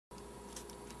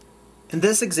In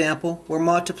this example, we're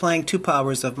multiplying two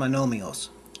powers of monomials.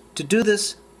 To do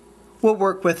this, we'll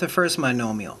work with the first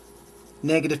monomial,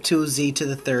 negative 2z to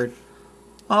the third,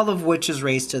 all of which is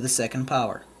raised to the second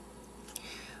power.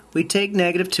 We take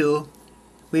negative 2,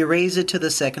 we raise it to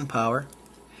the second power,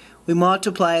 we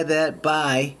multiply that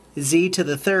by z to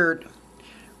the third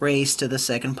raised to the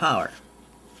second power.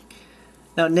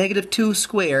 Now negative 2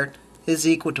 squared is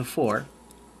equal to 4,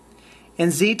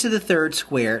 and z to the third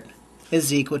squared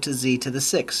is equal to z to the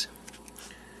 6.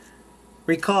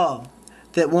 Recall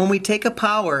that when we take a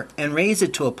power and raise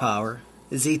it to a power,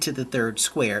 z to the third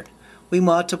squared, we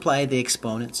multiply the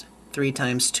exponents. 3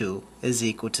 times 2 is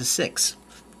equal to 6.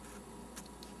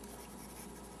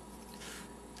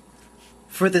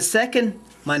 For the second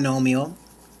monomial,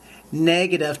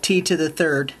 negative t to the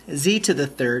third, z to the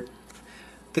third,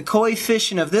 the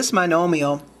coefficient of this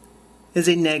monomial is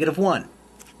a negative 1.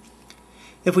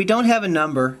 If we don't have a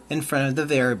number in front of the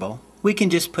variable, we can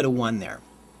just put a 1 there.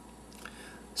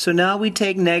 So now we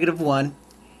take negative 1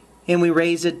 and we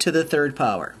raise it to the third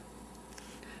power.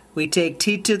 We take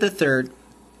t to the third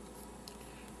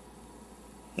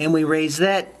and we raise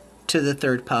that to the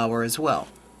third power as well.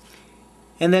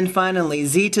 And then finally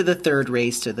z to the third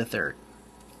raised to the third.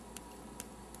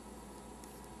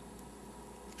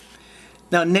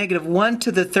 Now negative 1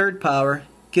 to the third power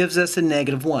gives us a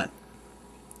negative 1.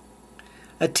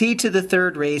 A t to the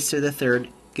third raised to the third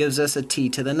gives us a t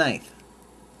to the ninth.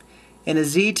 And a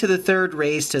z to the third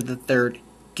raised to the third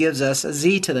gives us a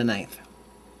z to the ninth.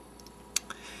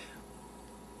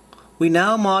 We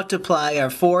now multiply our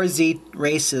 4z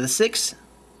raised to the sixth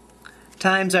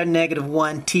times our negative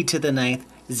 1 t to the ninth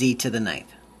z to the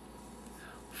ninth.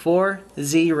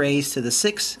 4z raised to the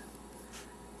sixth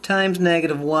times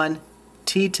negative 1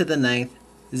 t to the ninth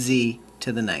z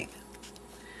to the ninth.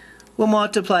 We'll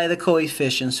multiply the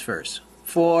coefficients first.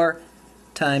 4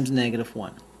 times negative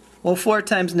 1. Well, 4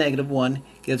 times negative 1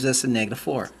 gives us a negative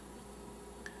 4.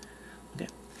 Okay.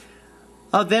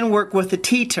 I'll then work with the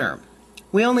t term.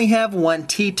 We only have one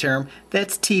t term,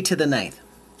 that's t to the ninth.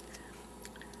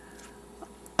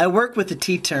 I work with the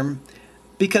t term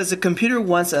because the computer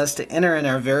wants us to enter in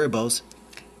our variables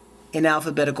in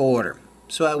alphabetical order.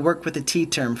 So I work with the t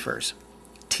term first.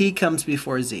 T comes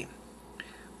before z.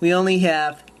 We only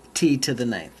have t to the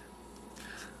ninth.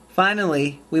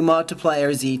 Finally, we multiply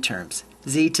our z terms.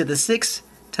 Z to the sixth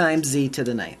times z to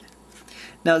the ninth.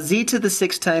 Now z to the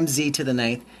sixth times z to the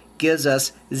ninth gives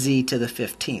us z to the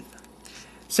 15th.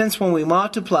 Since when we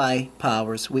multiply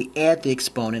powers, we add the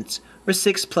exponents, where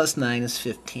 6 plus 9 is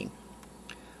 15.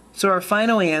 So our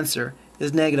final answer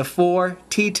is negative 4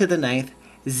 t to the ninth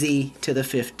z to the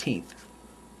 15th.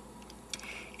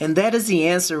 And that is the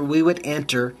answer we would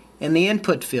enter in the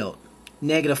input field.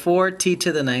 Negative 4 t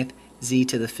to the ninth z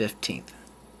to the 15th.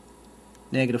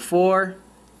 Negative 4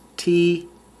 t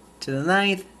to the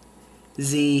ninth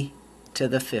z to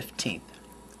the 15th.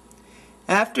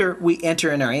 After we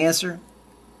enter in our answer,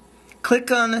 click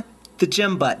on the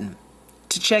gem button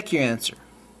to check your answer.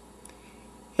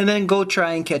 And then go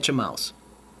try and catch a mouse.